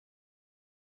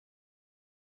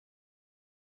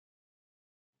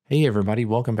Hey everybody,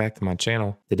 welcome back to my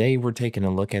channel. Today we're taking a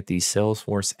look at the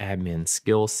Salesforce Admin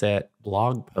Skill Set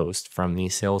blog post from the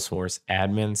Salesforce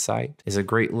Admin site. It's a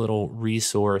great little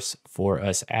resource for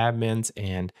us admins,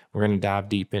 and we're going to dive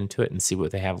deep into it and see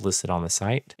what they have listed on the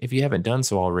site. If you haven't done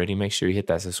so already, make sure you hit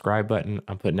that subscribe button.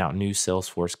 I'm putting out new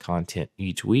Salesforce content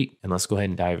each week, and let's go ahead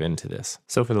and dive into this.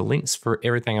 So for the links for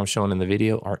everything I'm showing in the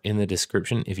video are in the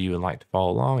description if you would like to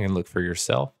follow along and look for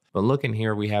yourself. But look in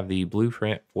here, we have the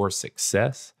blueprint for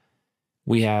success.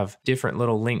 We have different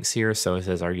little links here. So it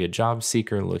says, are you a job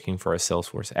seeker looking for a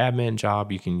Salesforce admin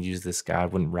job? You can use this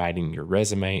guide when writing your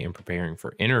resume and preparing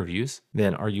for interviews.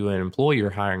 Then, are you an employer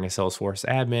hiring a Salesforce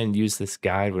admin? Use this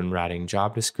guide when writing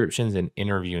job descriptions and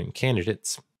interviewing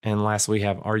candidates. And last, we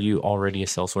have, are you already a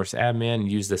Salesforce admin?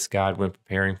 Use this guide when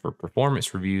preparing for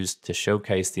performance reviews to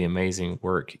showcase the amazing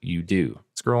work you do.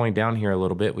 Scrolling down here a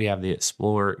little bit, we have the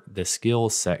explore the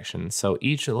skills section. So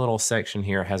each little section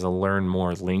here has a learn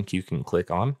more link you can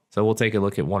click on. So we'll take a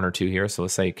look at one or two here. So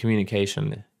let's say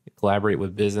communication, collaborate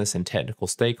with business and technical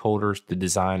stakeholders to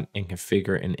design and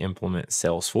configure and implement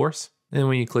Salesforce. And then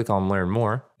when you click on learn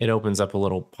more, it opens up a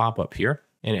little pop-up here.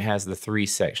 And it has the three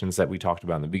sections that we talked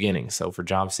about in the beginning. So for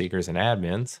job seekers and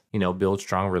admins, build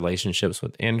strong relationships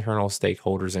with internal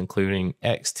stakeholders, including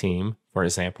X team, for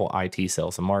example, IT,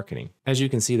 sales, and marketing. As you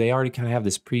can see, they already kind of have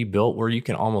this pre-built where you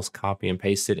can almost copy and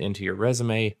paste it into your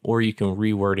resume, or you can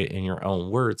reword it in your own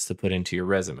words to put into your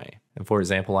resume. And for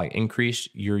example, like increase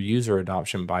your user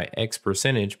adoption by X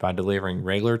percentage by delivering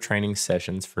regular training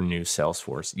sessions for new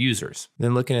Salesforce users.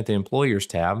 Then looking at the employers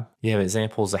tab, you have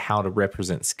examples of how to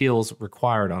represent skills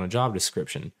required on a job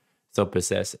description. So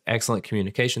possess excellent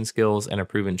communication skills and a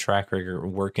proven track record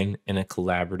of working in a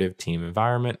collaborative team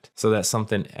environment. So that's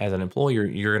something as an employer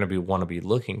you're going to want to be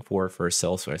looking for a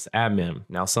Salesforce admin.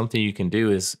 Now, something you can do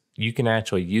is you can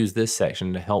actually use this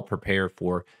section to help prepare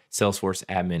for Salesforce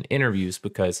admin interviews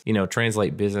because,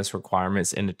 translate business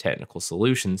requirements into technical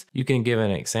solutions. You can give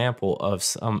an example of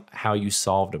how you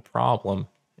solved a problem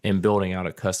in building out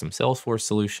a custom Salesforce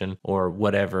solution or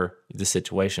whatever the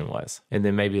situation was. And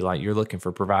then maybe like you're looking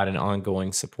for providing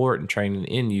ongoing support and training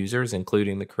end users,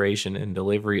 including the creation and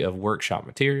delivery of workshop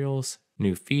materials,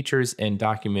 new features, and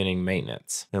documenting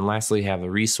maintenance. And lastly, you have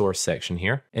the resource section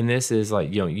here. And this is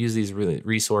like, use these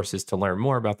resources to learn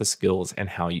more about the skills and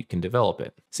how you can develop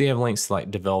it. So you have links to like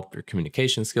develop your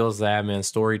communication skills as admin,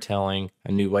 storytelling,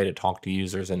 a new way to talk to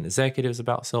users and executives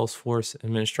about Salesforce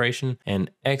administration,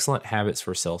 and excellent habits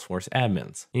for Salesforce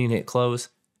admins. You can hit close.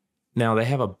 Now they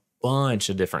have a bunch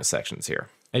of different sections here.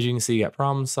 As you can see, you got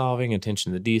problem solving,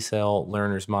 attention to detail,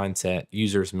 learner's mindset,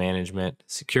 users management,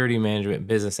 security management,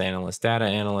 business analyst,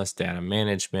 data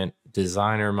management,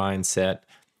 designer mindset,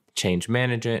 change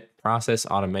management, process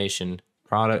automation,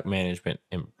 product management,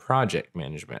 and project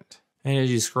management. And as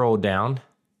you scroll down,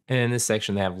 and in this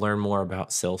section, they have learn more about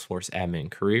Salesforce admin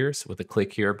careers with a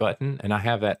click here button. And I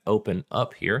have that open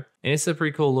up here. And it's a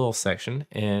pretty cool little section.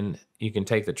 And you can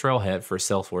take the trailhead for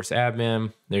Salesforce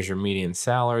admin. There's your median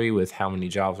salary with how many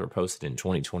jobs were posted in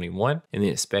 2021 and the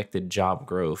expected job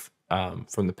growth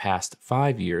from the past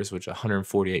 5 years, which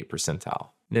 148 percentile.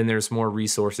 Then there's more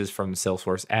resources from the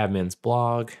Salesforce admins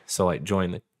blog. So like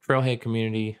join the Trailblazer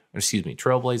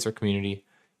community,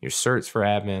 your certs for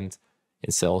admins, in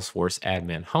Salesforce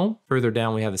Admin Home. Further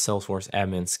down, we have the Salesforce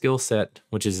Admin Skill Set,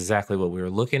 which is exactly what we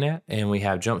were looking at. And we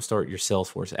have Jumpstart Your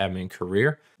Salesforce Admin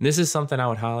Career. This is something I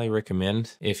would highly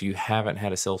recommend if you haven't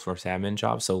had a Salesforce admin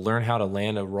job. So learn how to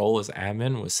land a role as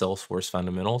admin with Salesforce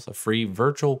Fundamentals, a free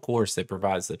virtual course that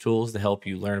provides the tools to help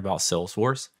you learn about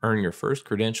Salesforce, earn your first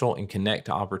credential, and connect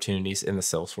to opportunities in the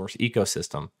Salesforce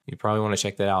ecosystem. You probably want to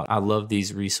check that out. I love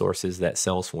these resources that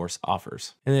Salesforce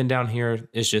offers. And then down here,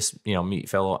 it's just, meet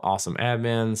fellow awesome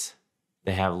admins.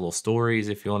 They have little stories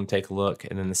if you want to take a look.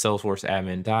 And then the Salesforce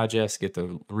Admin Digest, get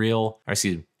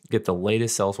the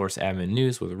latest Salesforce admin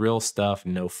news with real stuff,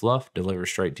 no fluff, delivered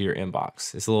straight to your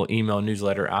inbox. It's a little email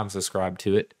newsletter. I'm subscribed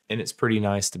to it, and it's pretty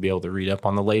nice to be able to read up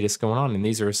on the latest going on. And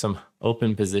these are some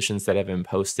open positions that have been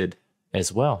posted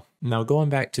as well. Now, going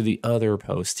back to the other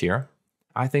post here,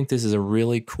 I think this is a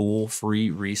really cool free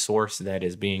resource that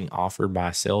is being offered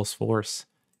by Salesforce.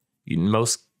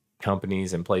 Most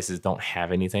companies and places don't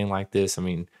have anything like this. I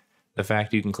mean, the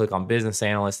fact you can click on business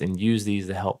analyst and use these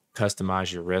to help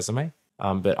customize your resume.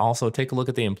 But also take a look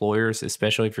at the employers,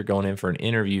 especially if you're going in for an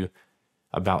interview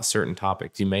about certain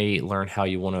topics. You may learn how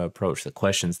you want to approach the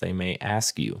questions they may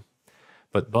ask you.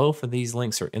 But both of these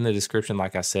links are in the description,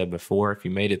 like I said before. If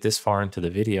you made it this far into the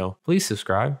video, please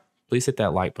subscribe. Please hit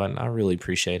that like button. I really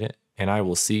appreciate it. And I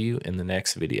will see you in the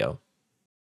next video.